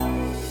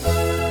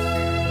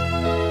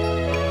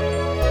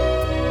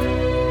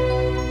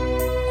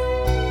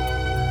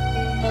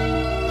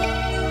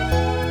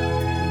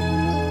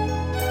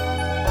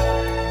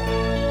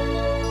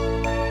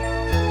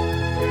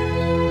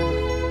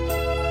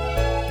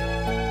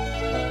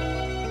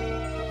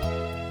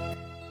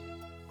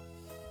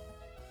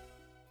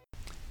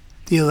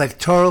The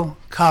Electoral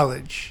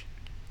College,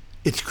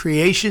 its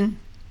creation,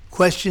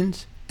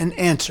 questions, and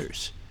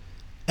answers.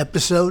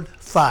 Episode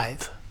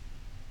 5.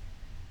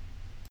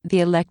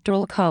 The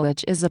Electoral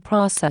College is a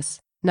process,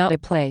 not a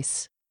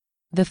place.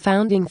 The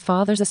Founding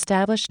Fathers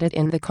established it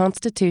in the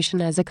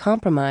Constitution as a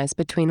compromise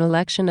between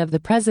election of the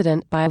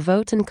President by a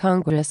vote in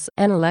Congress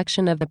and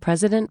election of the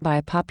President by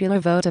a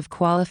popular vote of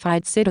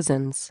qualified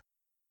citizens.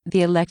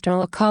 The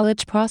Electoral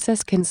College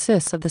process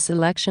consists of the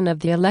selection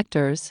of the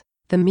electors,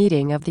 the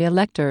meeting of the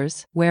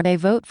electors where they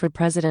vote for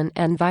President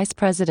and Vice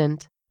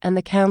President, and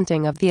the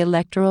counting of the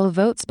electoral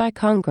votes by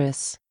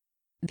Congress.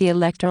 The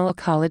Electoral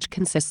College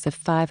consists of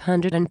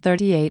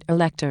 538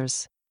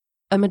 electors.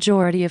 A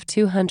majority of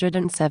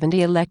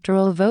 270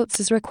 electoral votes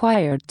is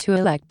required to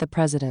elect the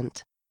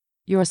President.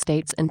 Your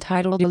state's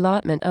entitled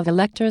allotment of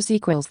electors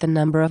equals the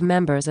number of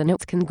members in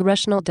its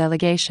congressional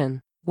delegation,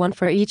 one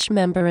for each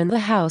member in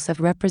the House of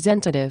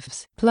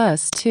Representatives,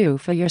 plus 2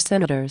 for your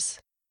senators.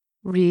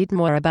 Read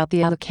more about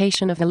the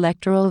allocation of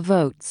electoral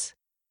votes.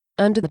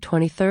 Under the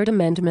 23rd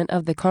Amendment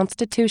of the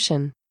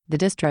Constitution, the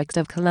District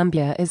of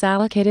Columbia is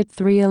allocated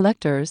 3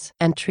 electors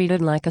and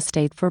treated like a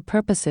state for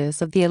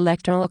purposes of the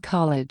Electoral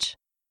College.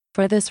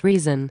 For this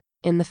reason,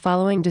 in the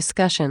following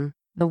discussion,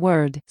 the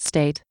word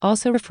state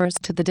also refers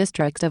to the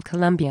District of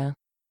Columbia.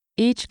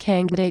 Each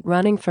candidate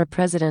running for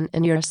president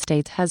in your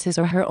state has his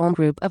or her own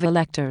group of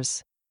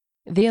electors.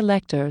 The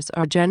electors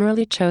are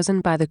generally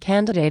chosen by the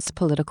candidate's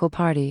political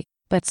party,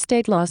 but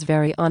state laws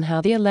vary on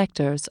how the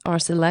electors are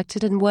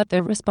selected and what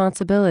their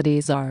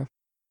responsibilities are.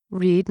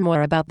 Read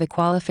more about the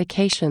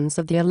qualifications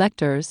of the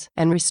electors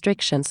and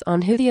restrictions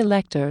on who the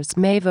electors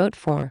may vote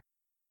for.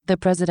 The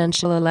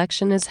presidential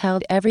election is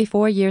held every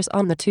 4 years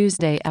on the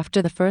Tuesday after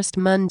the first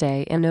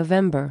Monday in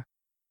November.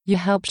 You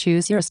help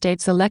choose your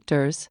state's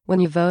electors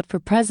when you vote for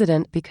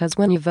president because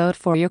when you vote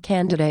for your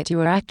candidate you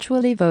are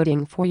actually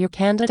voting for your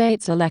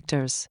candidate's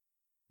electors.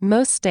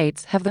 Most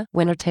states have the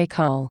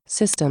winner-take-all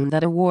system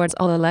that awards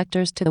all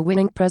electors to the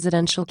winning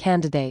presidential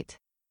candidate.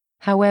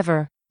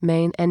 However,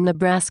 Maine and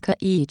Nebraska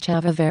each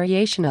have a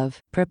variation of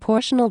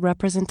proportional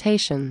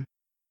representation.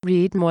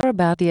 Read more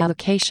about the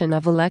allocation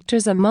of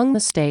electors among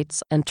the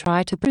states and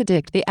try to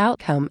predict the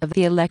outcome of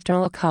the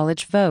Electoral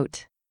College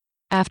vote.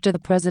 After the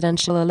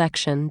presidential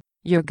election,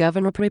 your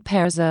governor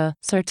prepares a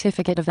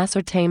certificate of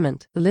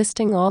ascertainment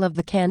listing all of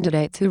the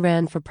candidates who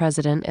ran for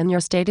president in your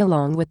state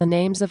along with the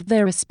names of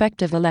their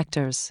respective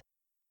electors.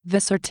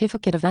 The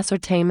certificate of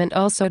ascertainment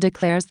also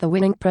declares the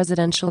winning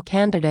presidential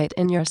candidate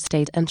in your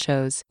state and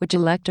shows which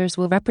electors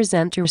will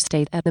represent your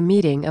state at the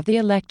meeting of the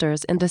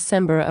electors in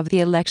December of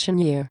the election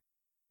year.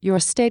 Your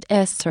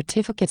state's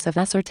certificates of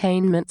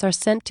ascertainment are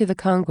sent to the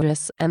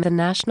Congress and the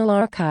National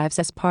Archives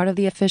as part of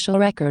the official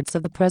records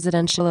of the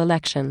presidential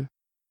election.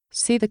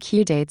 See the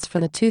key dates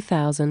for the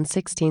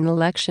 2016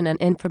 election and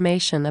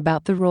information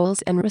about the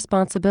roles and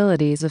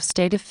responsibilities of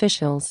state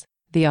officials,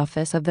 the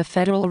Office of the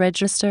Federal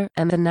Register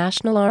and the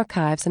National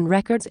Archives and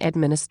Records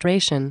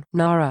Administration,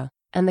 NARA,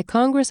 and the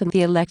Congress and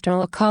the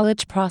Electoral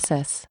College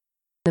process.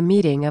 The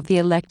meeting of the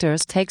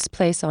electors takes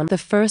place on the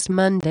first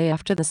Monday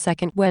after the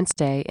second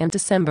Wednesday in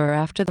December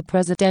after the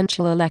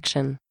presidential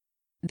election.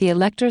 The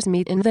electors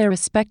meet in their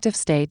respective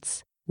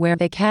states, where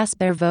they cast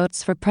their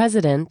votes for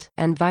president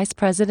and vice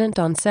president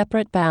on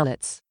separate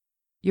ballots.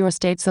 Your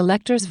state's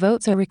electors'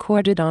 votes are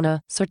recorded on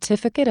a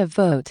certificate of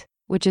vote,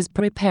 which is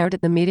prepared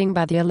at the meeting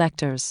by the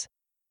electors.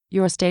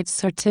 Your state's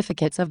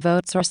certificates of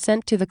votes are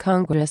sent to the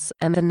Congress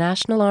and the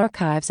National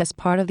Archives as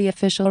part of the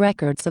official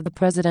records of the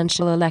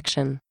presidential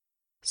election.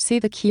 See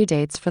the key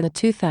dates for the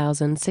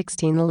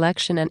 2016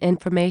 election and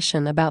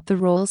information about the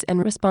roles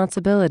and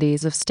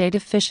responsibilities of state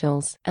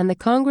officials and the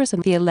Congress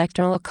and the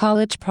Electoral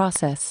College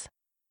process.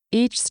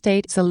 Each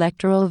state's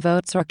electoral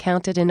votes are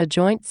counted in a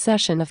joint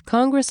session of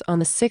Congress on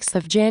the 6th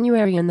of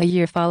January in the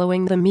year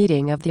following the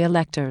meeting of the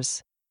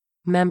electors.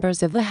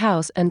 Members of the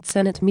House and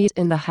Senate meet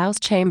in the House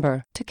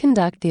chamber to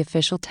conduct the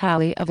official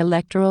tally of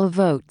electoral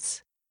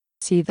votes.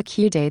 See the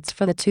key dates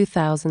for the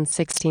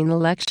 2016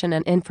 election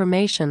and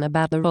information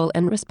about the role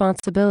and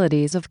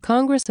responsibilities of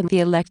Congress and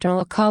the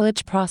Electoral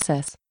College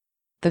process.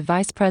 The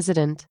Vice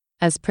President,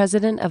 as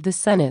President of the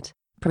Senate,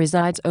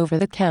 presides over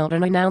the count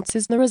and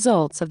announces the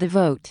results of the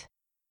vote.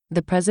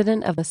 The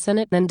President of the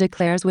Senate then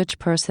declares which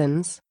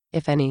persons,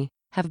 if any,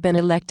 have been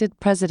elected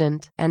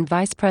President and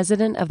Vice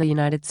President of the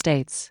United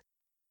States.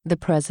 The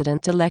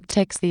President-elect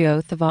takes the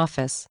oath of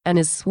office and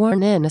is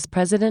sworn in as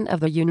President of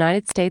the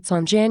United States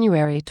on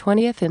January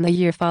 20th in the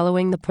year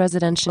following the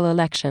presidential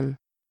election.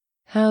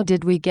 How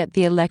did we get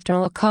the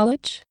Electoral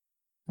College?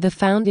 The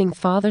Founding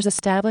Fathers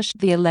established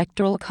the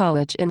Electoral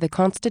College in the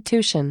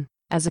Constitution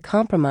as a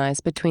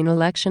compromise between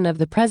election of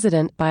the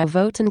President by a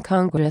vote in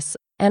Congress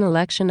and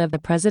election of the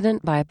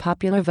President by a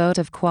popular vote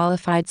of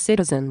qualified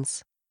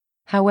citizens.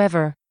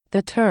 However,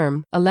 the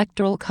term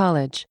Electoral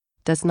College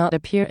does not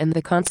appear in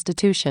the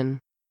Constitution.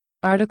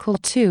 Article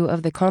 2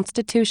 of the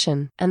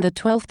Constitution and the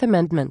 12th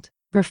Amendment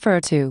refer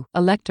to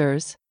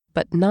electors,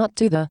 but not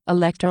to the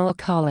Electoral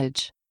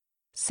College.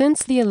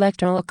 Since the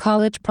Electoral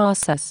College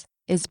process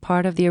is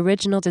part of the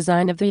original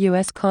design of the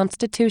U.S.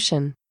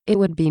 Constitution, it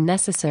would be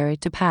necessary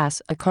to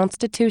pass a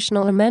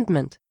constitutional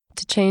amendment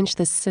to change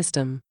this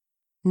system.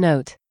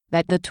 Note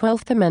that the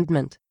 12th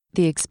Amendment,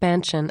 the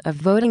expansion of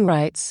voting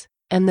rights,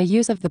 and the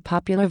use of the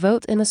popular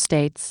vote in the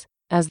states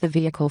as the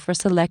vehicle for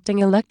selecting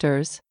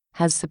electors,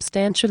 has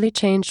substantially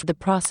changed the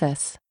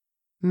process.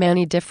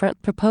 Many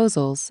different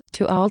proposals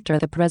to alter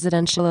the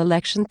presidential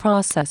election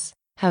process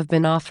have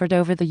been offered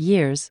over the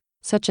years,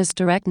 such as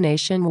direct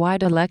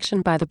nationwide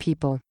election by the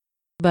people.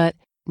 But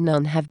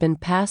none have been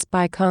passed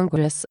by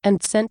Congress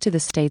and sent to the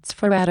states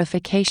for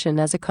ratification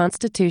as a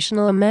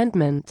constitutional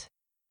amendment.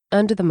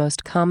 Under the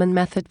most common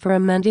method for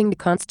amending the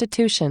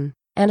Constitution,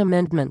 an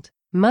amendment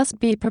must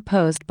be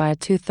proposed by a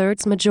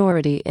 2/3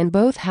 majority in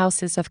both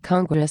houses of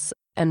Congress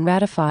and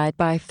ratified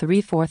by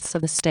 3/4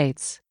 of the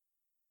states.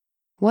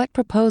 What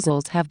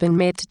proposals have been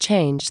made to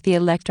change the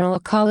Electoral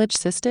College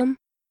system?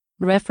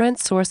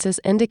 Reference sources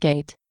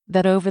indicate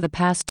that over the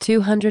past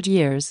 200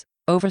 years,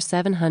 over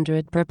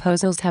 700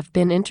 proposals have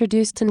been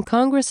introduced in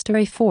Congress to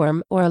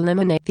reform or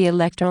eliminate the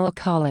Electoral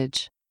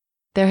College.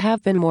 There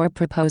have been more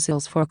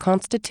proposals for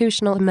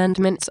constitutional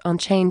amendments on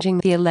changing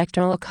the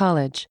Electoral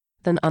College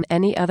than on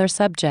any other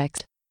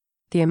subject.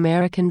 The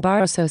American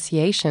Bar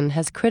Association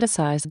has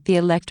criticized the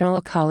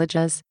Electoral College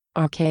as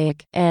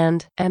archaic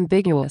and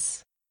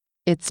ambiguous.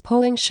 Its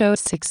polling showed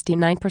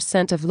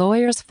 69% of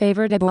lawyers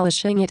favored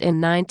abolishing it in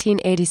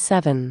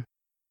 1987.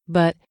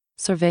 But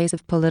surveys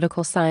of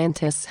political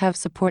scientists have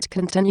supported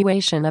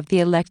continuation of the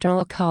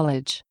Electoral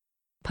College.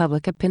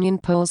 Public opinion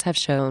polls have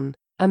shown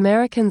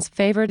Americans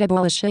favored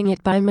abolishing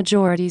it by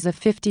majorities of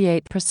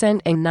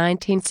 58% in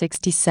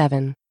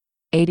 1967.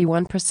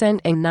 81%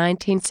 in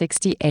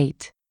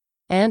 1968,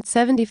 and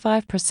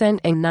 75%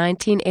 in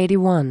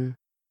 1981.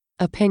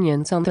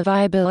 Opinions on the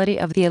viability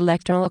of the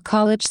Electoral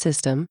College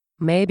system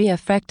may be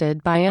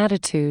affected by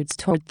attitudes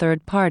toward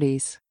third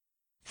parties.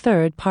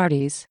 Third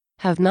parties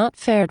have not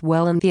fared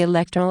well in the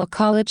Electoral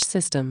College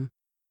system.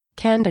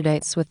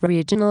 Candidates with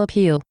regional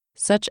appeal,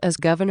 such as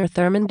Governor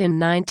Thurmond in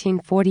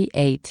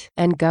 1948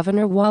 and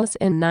Governor Wallace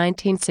in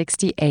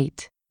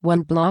 1968,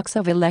 won blocks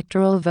of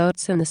electoral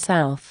votes in the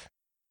South.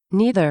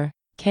 Neither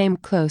came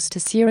close to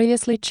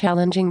seriously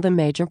challenging the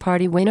major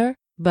party winner,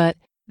 but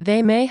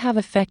they may have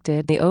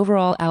affected the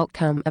overall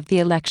outcome of the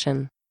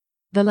election.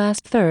 The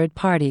last third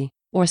party,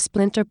 or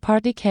splinter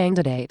party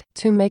candidate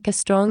to make a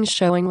strong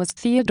showing was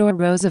Theodore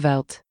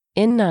Roosevelt,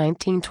 in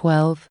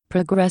 1912,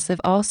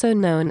 progressive, also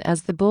known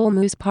as the Bull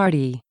Moose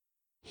Party.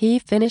 He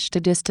finished a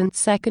distant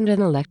second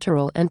in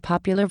electoral and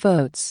popular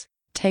votes,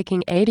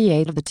 taking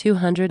 88 of the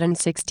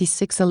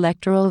 266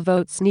 electoral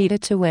votes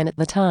needed to win at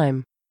the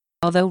time.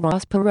 Although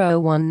Ross Perot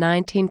won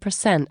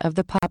 19% of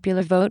the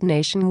popular vote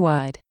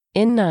nationwide,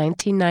 in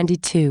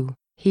 1992,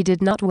 he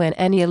did not win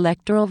any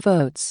electoral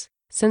votes,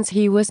 since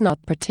he was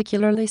not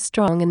particularly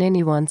strong in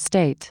any one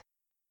state.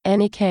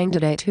 Any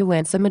candidate who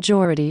wins a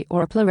majority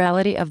or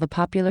plurality of the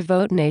popular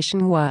vote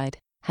nationwide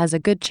has a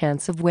good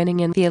chance of winning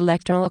in the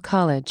Electoral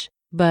College,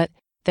 but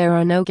there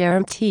are no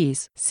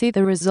guarantees. See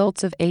the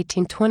results of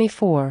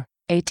 1824,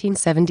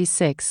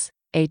 1876,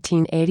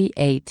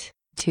 1888,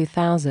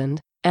 2000,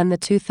 and the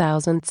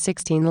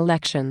 2016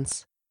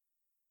 elections.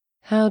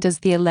 How does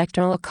the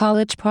Electoral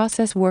College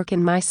process work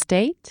in my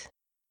state?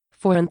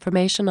 For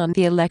information on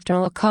the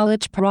Electoral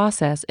College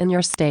process in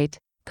your state,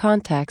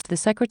 contact the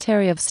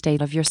Secretary of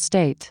State of your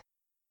state.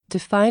 To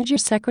find your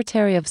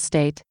Secretary of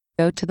State,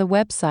 go to the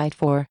website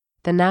for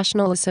the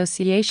National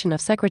Association of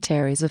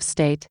Secretaries of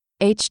State,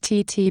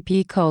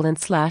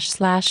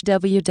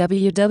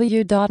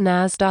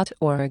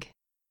 http://www.nas.org.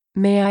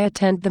 May I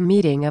attend the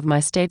meeting of my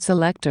state's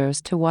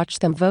electors to watch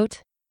them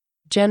vote?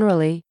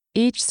 Generally,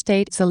 each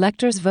state's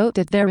electors vote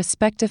at their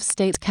respective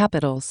state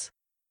capitals.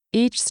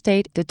 Each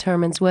state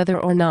determines whether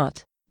or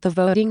not the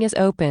voting is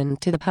open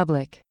to the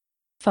public.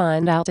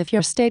 Find out if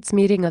your state's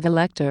meeting of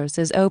electors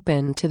is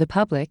open to the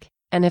public,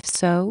 and if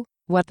so,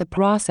 what the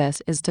process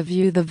is to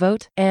view the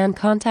vote, and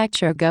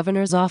contact your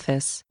governor's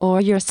office or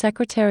your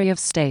Secretary of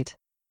State.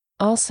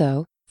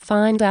 Also,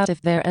 find out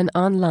if there's an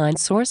online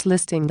source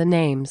listing the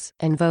names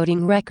and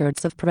voting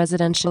records of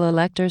presidential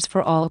electors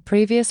for all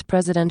previous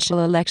presidential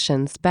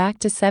elections back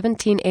to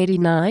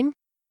 1789.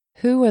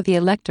 Who are the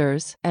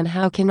electors and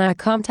how can I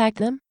contact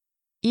them?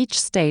 Each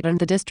state and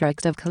the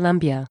District of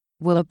Columbia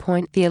will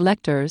appoint the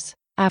electors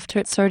after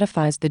it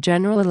certifies the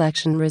general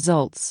election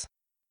results.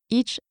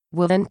 Each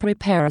will then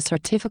prepare a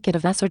certificate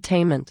of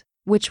ascertainment,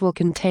 which will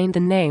contain the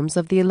names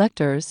of the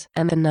electors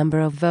and the number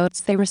of votes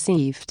they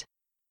received.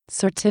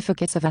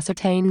 Certificates of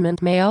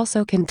ascertainment may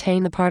also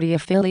contain the party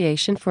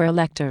affiliation for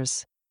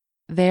electors.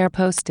 They are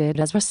posted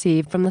as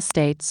received from the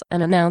states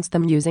and announce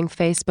them using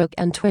Facebook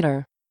and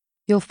Twitter.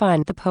 You'll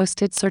find the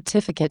posted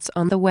certificates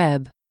on the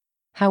web.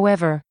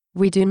 However,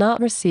 we do not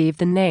receive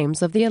the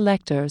names of the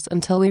electors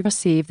until we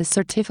receive the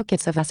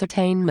certificates of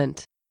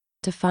ascertainment.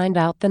 To find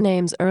out the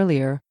names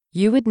earlier,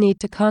 you would need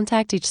to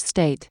contact each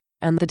state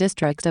and the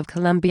District of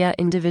Columbia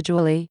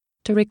individually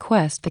to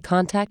request the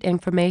contact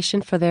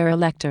information for their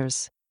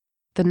electors.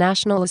 The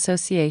National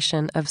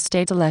Association of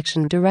State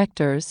Election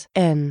Directors,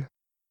 N.A.S.E.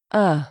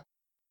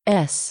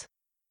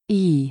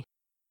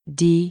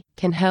 D.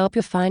 Can help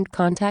you find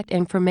contact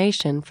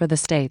information for the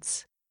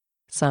states.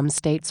 Some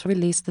states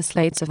release the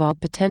slates of all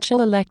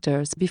potential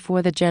electors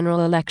before the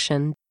general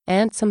election,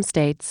 and some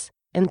states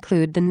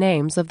include the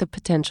names of the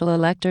potential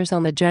electors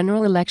on the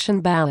general election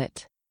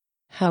ballot.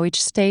 How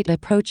each state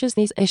approaches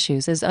these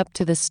issues is up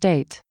to the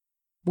state.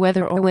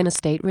 Whether or when a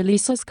state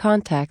releases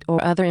contact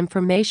or other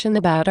information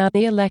about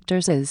the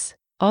electors is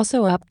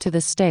also up to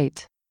the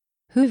state.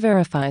 Who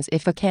verifies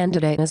if a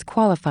candidate is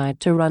qualified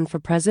to run for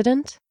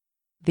president?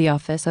 The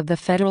Office of the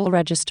Federal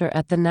Register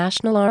at the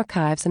National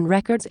Archives and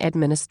Records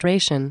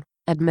Administration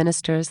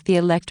administers the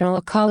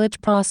Electoral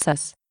College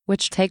process,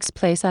 which takes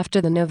place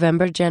after the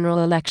November general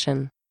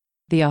election.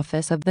 The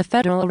Office of the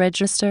Federal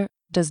Register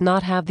does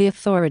not have the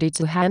authority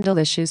to handle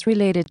issues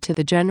related to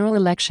the general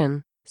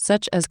election,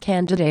 such as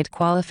candidate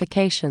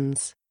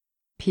qualifications.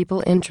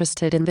 People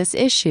interested in this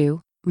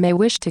issue may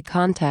wish to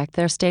contact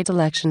their state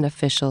election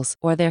officials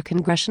or their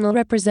congressional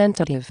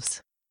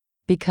representatives.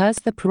 Because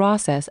the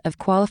process of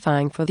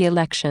qualifying for the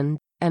election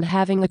and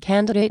having a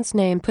candidate's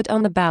name put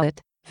on the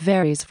ballot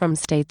varies from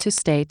state to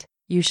state,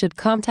 you should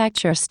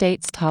contact your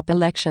state's top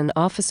election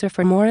officer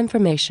for more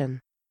information.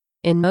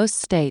 In most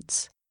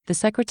states, the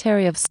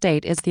Secretary of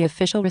State is the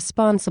official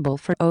responsible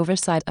for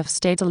oversight of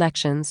state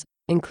elections,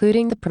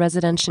 including the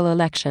presidential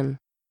election.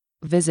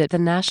 Visit the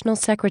National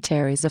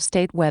Secretaries of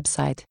State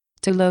website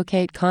to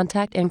locate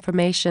contact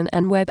information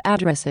and web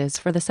addresses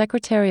for the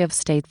Secretary of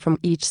State from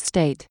each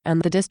state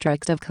and the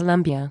District of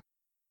Columbia.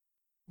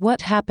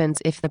 What happens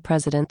if the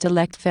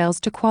president-elect fails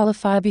to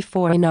qualify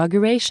before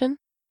inauguration?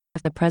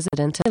 If the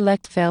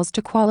president-elect fails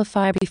to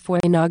qualify before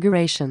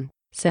inauguration,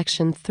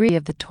 Section 3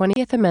 of the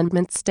 20th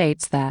Amendment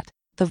states that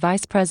the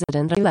vice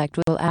president-elect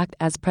will act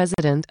as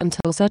president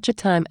until such a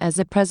time as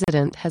the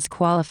president has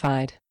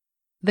qualified.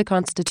 The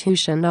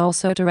Constitution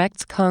also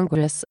directs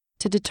Congress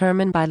to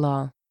determine by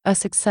law a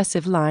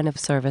successive line of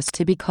service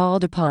to be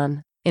called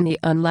upon, in the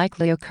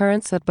unlikely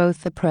occurrence that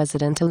both the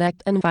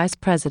president-elect and vice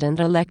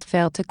president-elect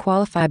fail to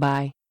qualify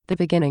by the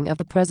beginning of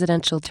the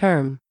presidential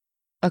term.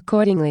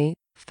 Accordingly,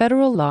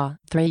 Federal Law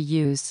 3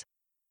 U.S.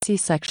 C.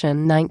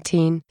 Section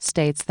 19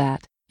 states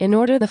that, in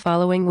order the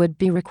following would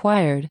be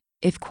required,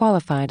 if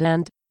qualified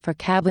and, for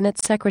cabinet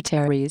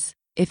secretaries,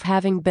 if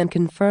having been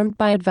confirmed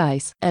by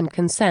advice and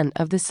consent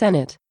of the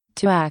Senate,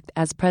 to act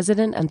as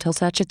president until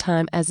such a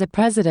time as the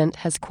president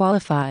has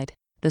qualified,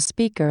 the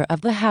Speaker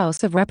of the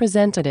House of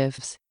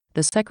Representatives,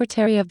 the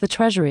Secretary of the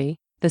Treasury,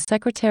 the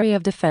Secretary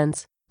of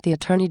Defense, the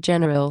Attorney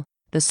General,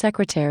 the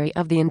Secretary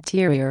of the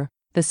Interior,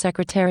 the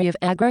Secretary of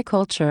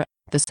Agriculture,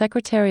 the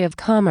Secretary of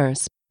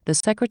Commerce, the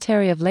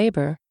Secretary of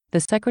Labor, the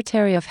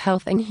Secretary of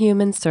Health and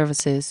Human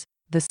Services,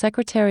 the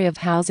Secretary of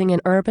Housing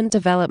and Urban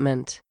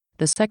Development,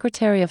 the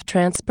Secretary of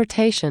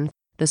Transportation,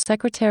 the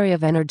Secretary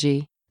of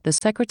Energy, the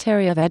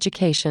Secretary of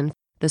Education,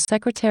 the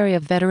Secretary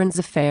of Veterans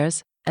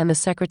Affairs, and the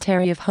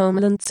Secretary of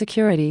Homeland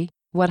Security.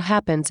 What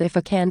happens if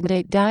a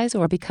candidate dies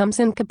or becomes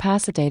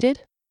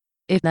incapacitated?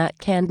 If that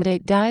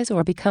candidate dies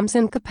or becomes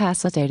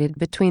incapacitated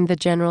between the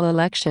general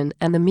election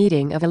and the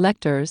meeting of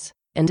electors,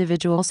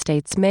 individual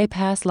states may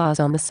pass laws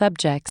on the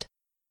subject.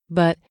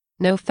 But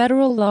no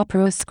federal law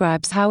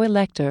prescribes how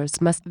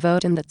electors must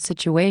vote in that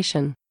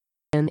situation.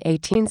 In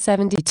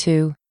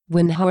 1872,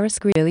 when Horace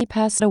Greeley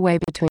passed away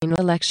between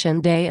Election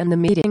Day and the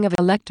meeting of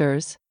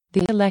electors,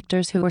 the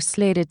electors who were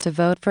slated to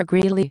vote for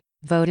Greeley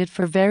voted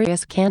for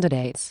various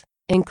candidates,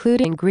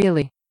 including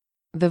Greeley.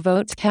 The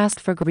votes cast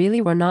for Greeley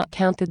were not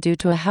counted due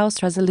to a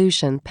House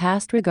resolution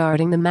passed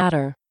regarding the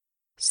matter.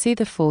 See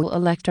the full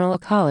Electoral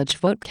College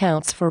vote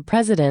counts for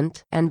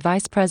president and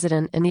vice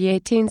president in the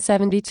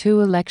 1872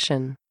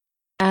 election.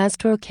 As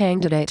to a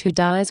candidate who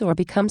dies or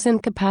becomes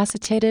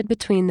incapacitated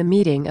between the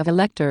meeting of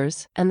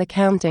electors and the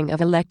counting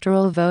of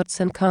electoral votes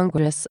in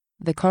Congress,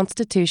 the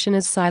Constitution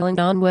is silent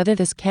on whether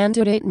this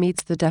candidate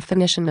meets the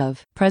definition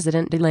of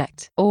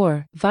president-elect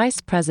or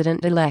vice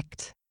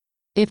president-elect.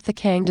 If the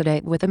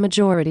candidate with a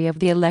majority of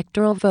the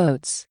electoral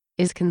votes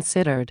is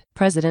considered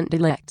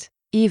president-elect,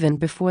 even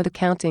before the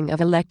counting of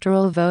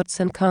electoral votes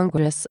in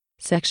Congress,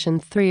 Section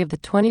 3 of the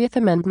 20th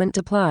Amendment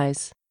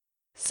applies.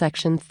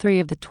 Section 3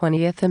 of the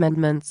 20th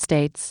Amendment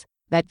states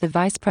that the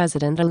vice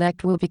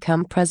president-elect will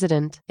become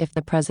president if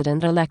the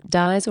president-elect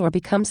dies or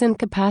becomes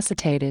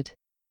incapacitated.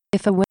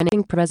 If a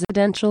winning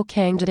presidential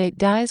candidate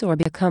dies or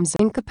becomes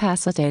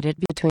incapacitated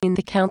between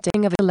the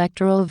counting of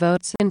electoral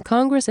votes in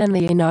Congress and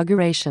the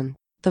inauguration,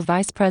 the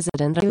vice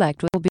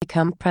president-elect will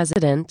become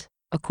president,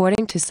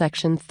 according to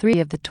Section 3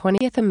 of the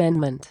 20th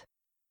Amendment.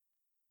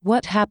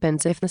 What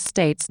happens if the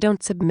states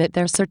don't submit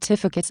their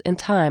certificates in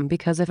time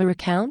because of a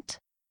recount?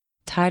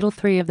 Title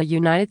III of the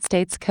United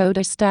States Code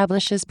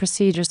establishes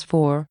procedures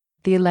for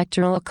the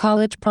Electoral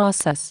College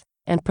process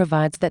and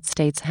provides that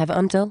states have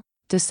until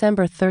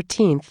December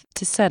 13th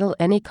to settle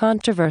any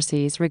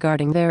controversies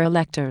regarding their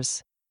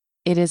electors.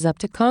 It is up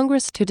to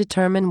Congress to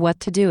determine what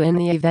to do in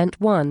the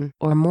event one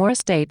or more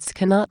states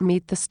cannot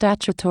meet the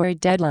statutory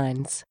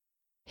deadlines.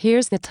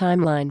 Here's the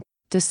timeline: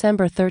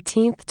 December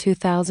 13,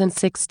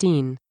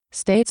 2016.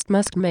 States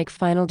must make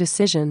final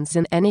decisions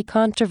in any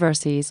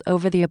controversies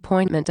over the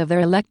appointment of their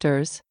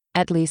electors,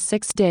 at least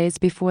 6 days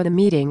before the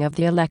meeting of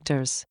the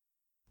electors.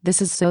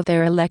 This is so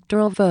their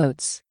electoral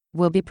votes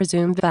will be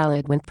presumed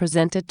valid when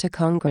presented to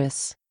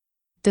Congress.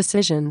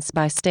 Decisions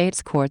by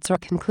states' courts are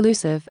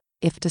conclusive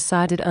if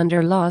decided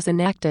under laws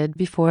enacted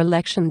before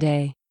Election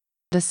Day.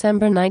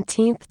 December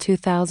 19,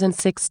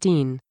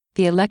 2016,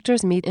 the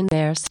electors meet in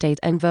their state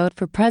and vote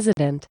for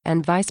president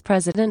and vice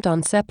president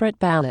on separate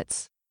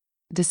ballots.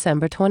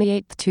 December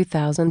 28,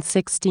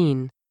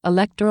 2016,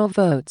 electoral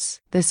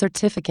votes. The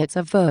certificates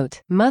of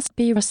vote must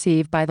be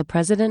received by the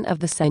President of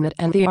the Senate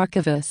and the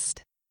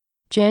archivist.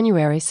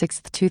 January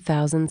 6,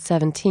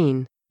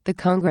 2017, the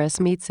Congress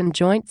meets in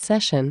joint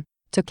session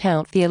to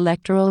count the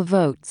electoral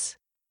votes.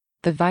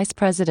 The Vice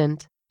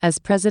President, as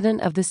President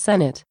of the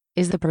Senate,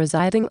 is the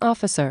presiding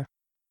officer.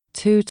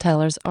 2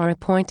 tellers are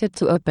appointed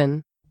to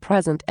open,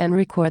 present and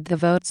record the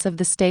votes of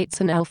the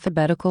states in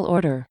alphabetical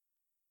order.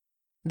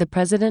 The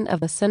President of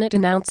the Senate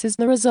announces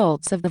the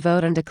results of the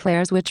vote and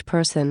declares which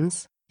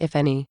persons, if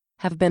any,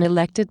 have been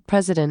elected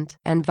President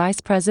and Vice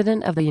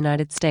President of the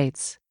United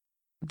States.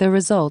 The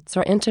results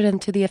are entered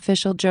into the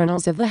official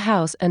journals of the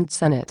House and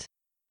Senate.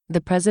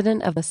 The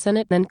President of the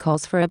Senate then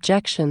calls for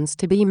objections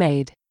to be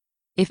made.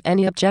 If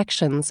any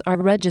objections are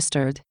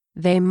registered,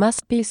 they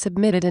must be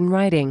submitted in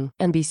writing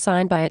and be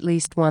signed by at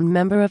least one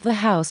member of the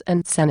House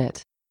and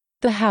Senate.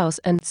 The House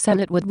and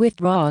Senate would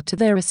withdraw to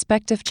their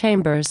respective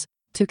chambers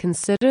to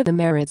consider the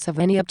merits of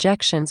any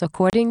objections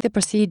according to the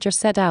procedure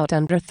set out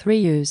under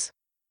 3Us.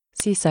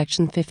 See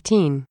Section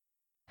 15.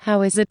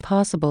 How is it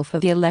possible for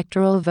the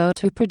electoral vote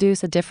to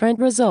produce a different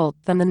result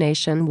than the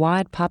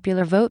nationwide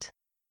popular vote?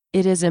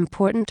 It is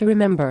important to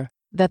remember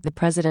that the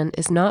president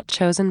is not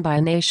chosen by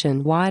a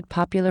nationwide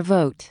popular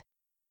vote.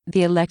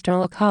 The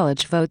Electoral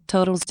College vote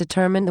totals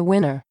determine the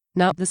winner,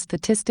 not the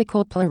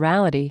statistical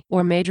plurality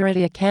or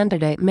majority a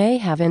candidate may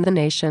have in the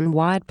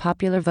nationwide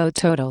popular vote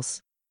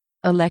totals.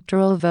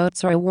 Electoral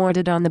votes are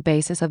awarded on the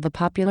basis of the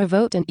popular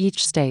vote in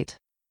each state.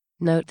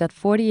 Note that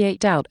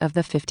 48 out of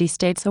the 50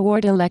 states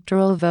award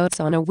electoral votes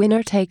on a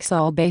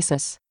winner-takes-all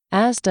basis,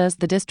 as does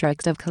the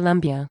District of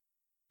Columbia.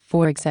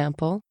 For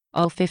example,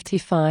 all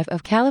 55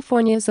 of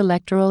California's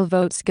electoral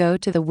votes go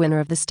to the winner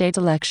of the state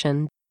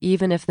election,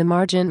 even if the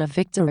margin of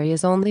victory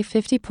is only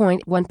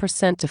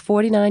 50.1% to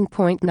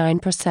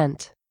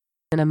 49.9%.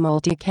 In a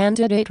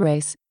multi-candidate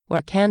race,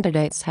 where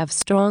candidates have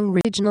strong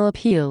regional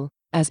appeal,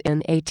 as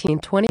in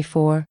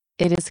 1824,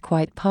 it is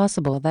quite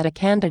possible that a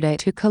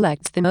candidate who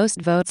collects the most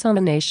votes on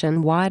a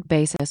nationwide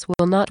basis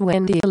will not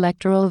win the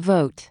electoral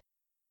vote.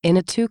 In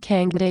a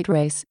 2-candidate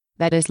race,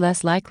 that is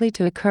less likely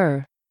to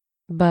occur.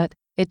 But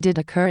it did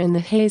occur in the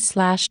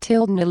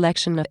Hayes/Tilden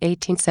election of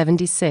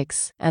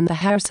 1876 and the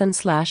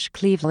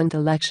Harrison/Cleveland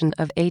election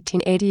of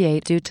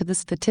 1888 due to the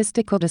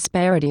statistical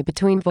disparity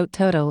between vote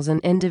totals in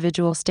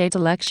individual state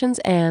elections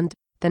and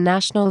the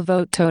national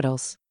vote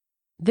totals.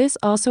 This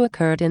also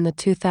occurred in the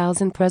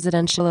 2000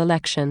 presidential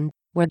election,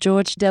 where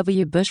George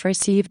W. Bush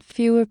received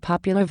fewer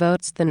popular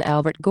votes than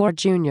Albert Gore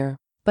Jr.,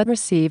 but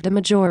received a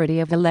majority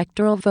of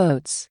electoral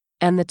votes,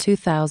 and the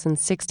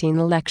 2016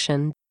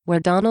 election, where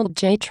Donald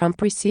J.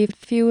 Trump received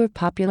fewer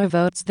popular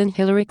votes than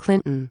Hillary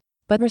Clinton,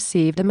 but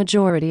received a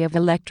majority of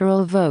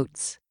electoral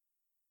votes.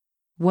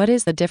 What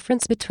is the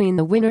difference between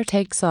the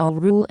winner-takes-all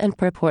rule and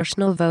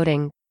proportional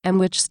voting, and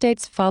which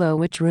states follow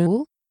which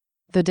rule?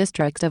 The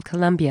District of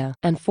Columbia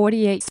and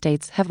 48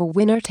 states have a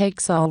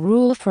winner-takes-all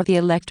rule for the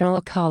Electoral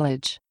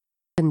College.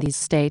 In these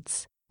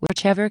states,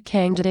 whichever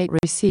candidate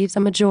receives a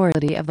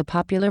majority of the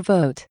popular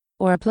vote,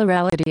 or a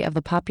plurality of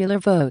the popular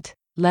vote,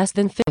 less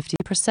than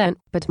 50%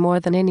 but more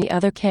than any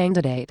other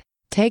candidate,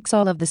 takes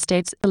all of the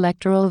state's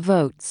electoral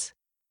votes.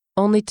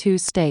 Only 2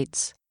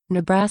 states,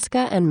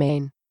 Nebraska and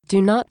Maine,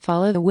 do not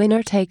follow the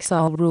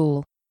winner-takes-all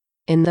rule.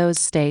 In those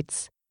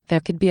states, there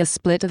could be a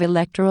split of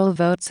electoral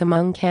votes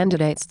among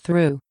candidates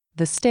through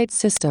the state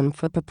system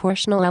for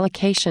proportional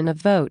allocation of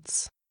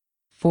votes.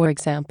 For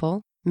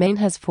example, Maine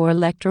has 4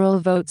 electoral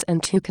votes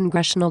and 2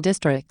 congressional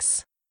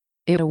districts.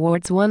 It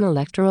awards 1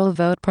 electoral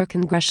vote per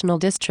congressional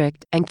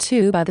district and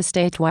 2 by the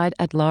statewide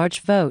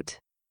at-large vote.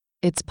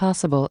 It's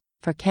possible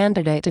for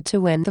candidate A to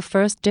win the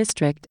first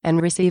district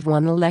and receive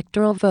 1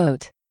 electoral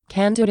vote,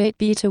 candidate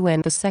B to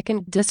win the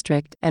second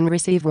district and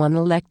receive 1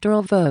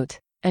 electoral vote,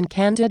 and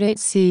candidate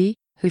C,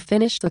 who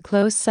finished a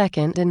close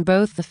second in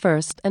both the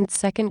first and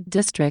second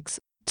districts,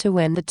 to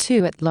win the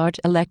 2 at-large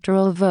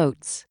electoral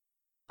votes.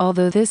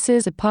 Although this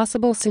is a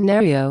possible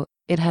scenario,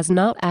 it has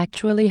not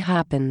actually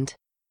happened.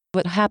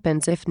 What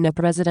happens if no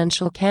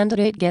presidential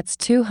candidate gets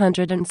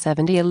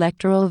 270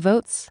 electoral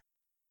votes?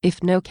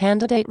 If no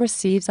candidate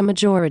receives a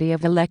majority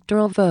of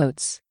electoral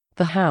votes,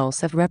 the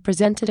House of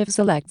Representatives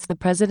elects the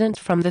president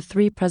from the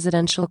 3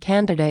 presidential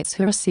candidates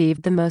who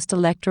received the most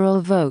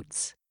electoral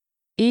votes.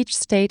 Each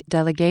state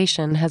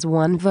delegation has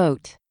 1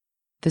 vote.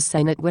 The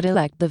Senate would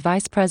elect the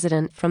vice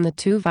president from the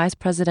 2 vice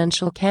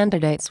presidential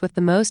candidates with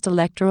the most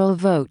electoral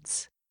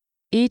votes.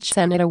 Each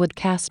senator would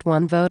cast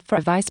 1 vote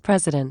for vice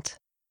president.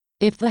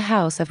 If the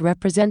House of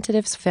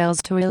Representatives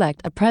fails to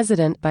elect a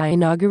president by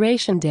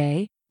Inauguration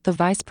Day, the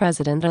vice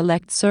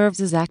president-elect serves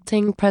as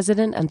acting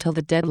president until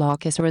the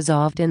deadlock is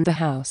resolved in the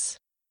House.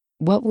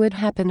 What would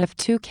happen if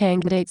two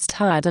candidates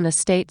tied in a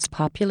state's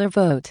popular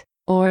vote,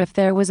 or if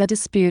there was a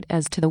dispute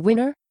as to the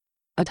winner?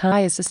 A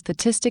tie is a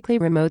statistically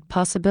remote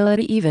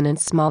possibility even in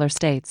smaller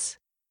states.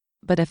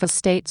 But if a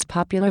state's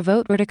popular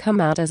vote were to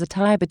come out as a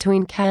tie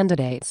between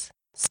candidates,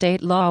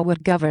 state law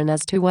would govern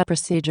as to what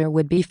procedure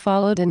would be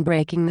followed in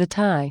breaking the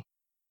tie.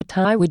 A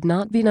tie would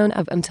not be known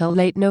of until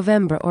late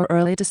November or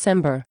early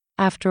December,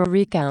 after a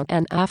recount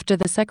and after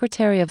the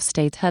Secretary of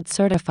State had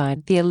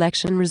certified the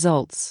election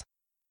results.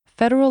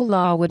 Federal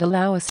law would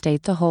allow a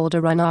state to hold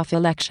a runoff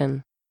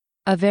election.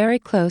 A very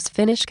close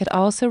finish could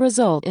also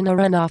result in a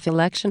runoff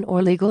election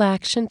or legal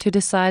action to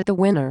decide the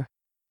winner.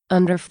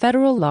 Under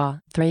federal law,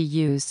 3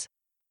 Us.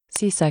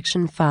 See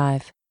Section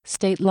 5.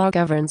 State law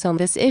governs on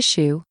this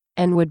issue,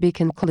 and would be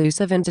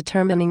conclusive in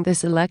determining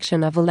this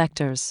election of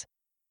electors.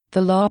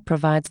 The law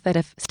provides that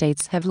if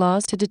states have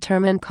laws to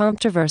determine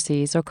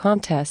controversies or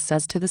contests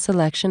as to the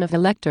selection of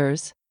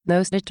electors,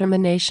 those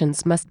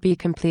determinations must be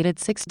completed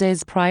 6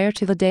 days prior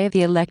to the day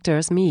the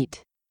electors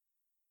meet.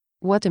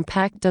 What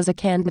impact does a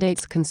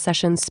candidate's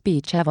concession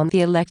speech have on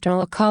the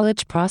Electoral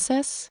College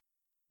process?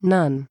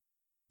 None.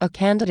 A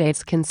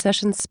candidate's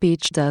concession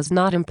speech does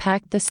not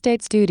impact the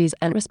state's duties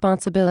and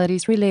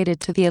responsibilities related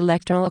to the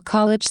Electoral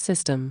College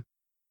system.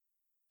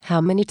 How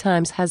many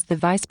times has the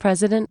vice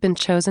president been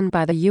chosen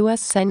by the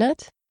U.S.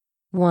 Senate?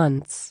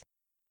 Once.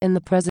 In the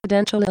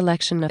presidential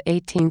election of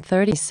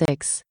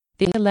 1836,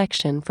 the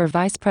election for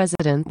vice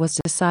president was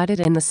decided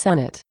in the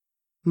Senate.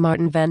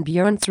 Martin Van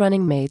Buren's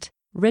running mate,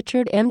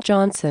 Richard M.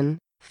 Johnson,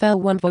 fell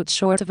 1 vote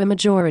short of a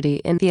majority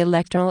in the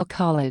Electoral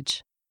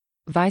College.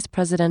 Vice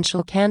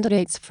presidential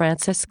candidates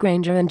Francis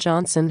Granger and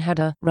Johnson had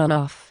a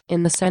runoff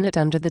in the Senate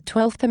under the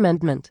 12th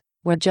Amendment,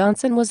 where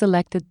Johnson was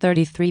elected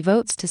 33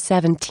 votes to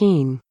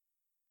 17.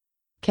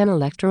 Can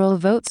electoral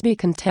votes be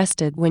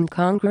contested when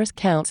Congress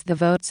counts the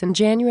votes in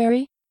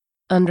January?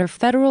 Under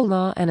federal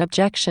law, an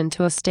objection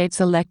to a state's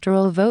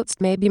electoral votes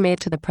may be made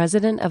to the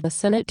President of the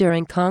Senate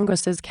during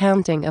Congress's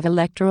counting of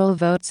electoral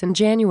votes in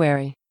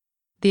January.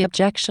 The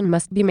objection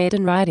must be made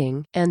in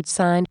writing and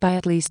signed by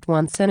at least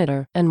 1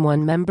 senator and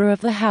 1 member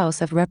of the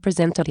House of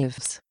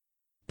Representatives.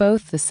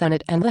 Both the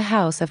Senate and the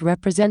House of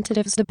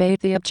Representatives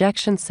debate the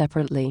objection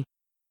separately.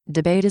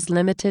 Debate is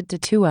limited to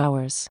 2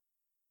 hours.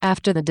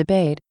 After the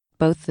debate,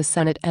 both the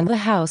Senate and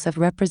the House of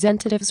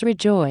Representatives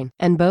rejoin,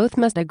 and both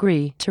must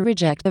agree to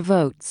reject the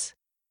votes.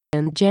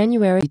 In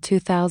January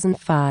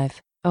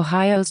 2005,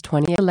 Ohio's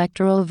 20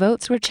 electoral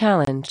votes were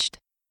challenged.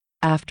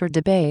 After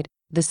debate,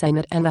 the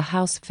Senate and the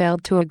House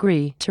failed to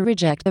agree to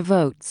reject the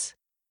votes.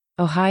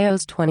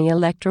 Ohio's 20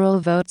 electoral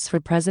votes for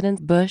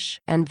President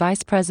Bush and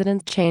Vice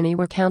President Cheney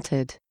were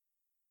counted.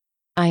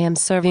 I am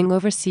serving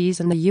overseas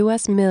in the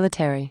U.S.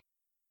 military.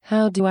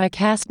 How do I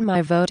cast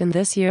my vote in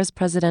this year's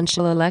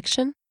presidential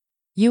election?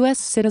 U.S.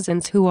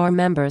 citizens who are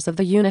members of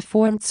the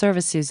Uniformed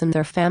Services and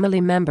their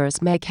family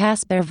members may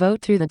cast their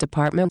vote through the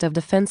Department of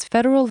Defense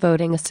Federal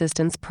Voting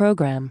Assistance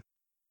Program.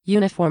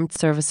 Uniformed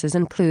services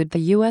include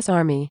the U.S.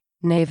 Army,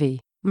 Navy,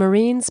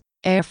 Marines,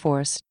 Air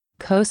Force,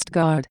 Coast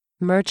Guard,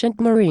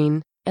 Merchant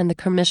Marine, and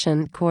the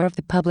Commissioned Corps of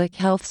the Public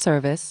Health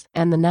Service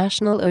and the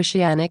National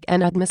Oceanic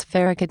and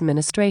Atmospheric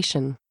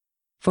Administration.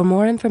 For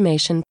more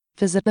information,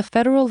 visit the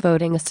Federal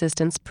Voting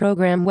Assistance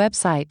Program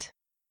website.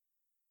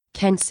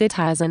 Can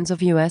citizens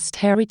of U.S.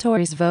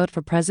 territories vote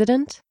for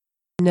president?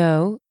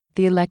 No,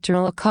 the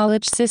Electoral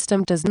College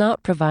system does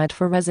not provide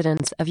for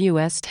residents of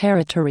U.S.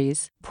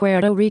 territories,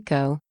 Puerto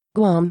Rico,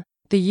 Guam,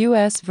 the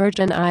U.S.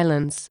 Virgin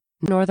Islands,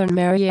 Northern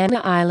Mariana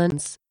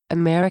Islands,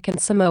 American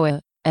Samoa,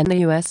 and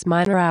the U.S.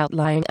 minor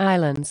outlying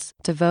islands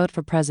to vote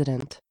for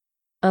president.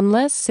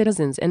 Unless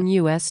citizens in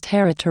U.S.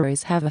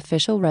 territories have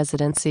official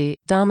residency,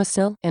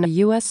 domicile in a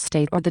U.S.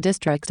 state or the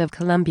District of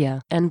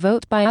Columbia and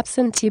vote by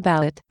absentee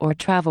ballot or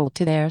travel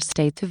to their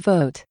state to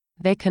vote,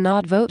 they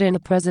cannot vote in a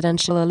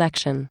presidential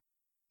election.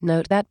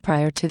 Note that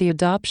prior to the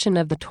adoption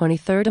of the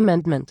 23rd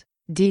Amendment,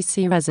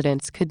 D.C.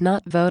 residents could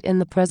not vote in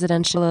the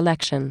presidential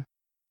election.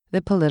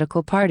 The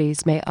political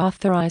parties may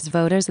authorize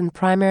voters in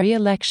primary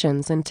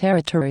elections in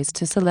territories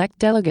to select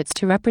delegates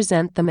to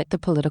represent them at the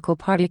political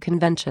party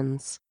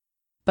conventions.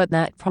 But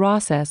that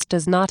process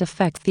does not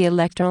affect the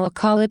Electoral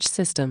College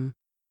system.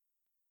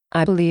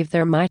 I believe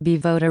there might be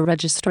voter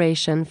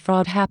registration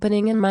fraud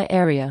happening in my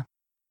area.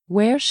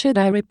 Where should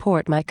I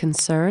report my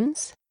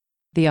concerns?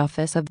 The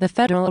Office of the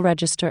Federal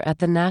Register at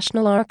the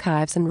National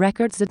Archives and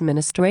Records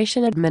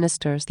Administration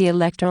administers the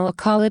Electoral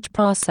College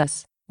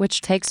process, which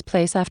takes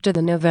place after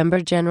the November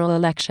general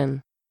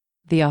election.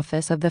 The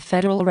Office of the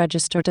Federal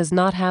Register does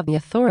not have the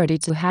authority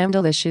to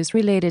handle issues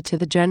related to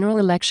the general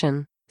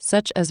election,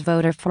 such as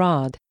voter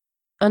fraud.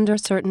 Under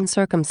certain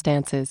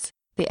circumstances,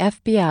 the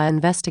FBI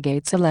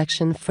investigates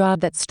election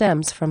fraud that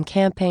stems from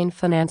campaign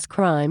finance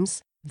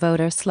crimes,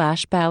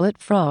 voter/ballot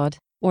fraud,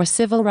 or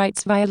civil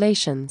rights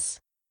violations.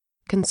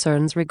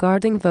 Concerns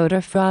regarding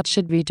voter fraud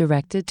should be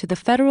directed to the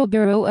Federal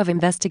Bureau of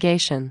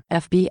Investigation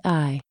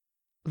 (FBI).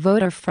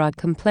 Voter fraud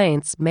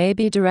complaints may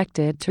be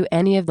directed to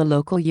any of the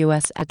local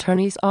U.S.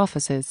 Attorney's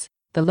offices,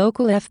 the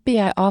local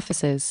FBI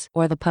offices,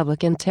 or the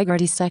Public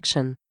Integrity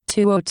Section,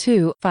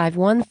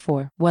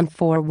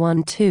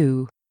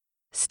 202-514-1412.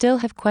 Still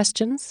have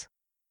questions?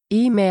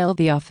 Email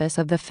the Office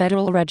of the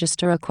Federal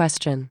Register a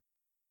question.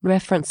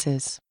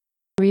 References.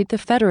 Read the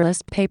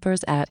Federalist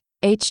Papers at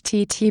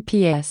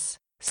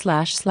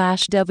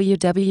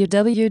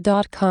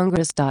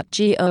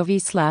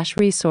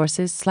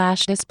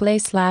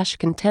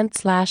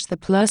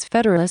https://www.congress.gov/resources/display/content/the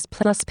Federalist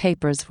Plus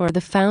Papers for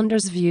the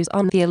Founders' Views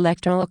on the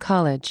Electoral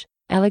College.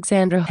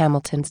 Alexander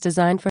Hamilton's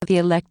design for the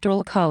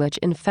Electoral College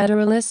in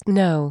Federalist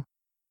No.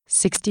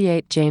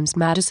 68. James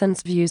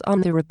Madison's views on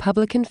the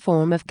Republican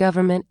form of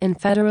government in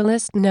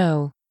Federalist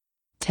No.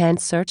 10.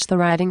 Search the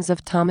writings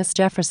of Thomas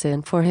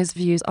Jefferson for his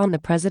views on the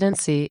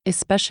presidency,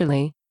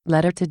 especially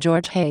Letter to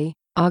George Hay,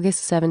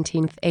 August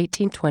 17,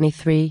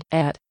 1823,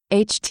 at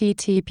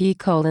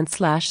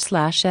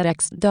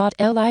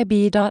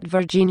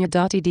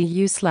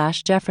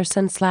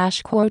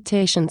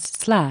http://edx.lib.virginia.edu/jefferson/quotations/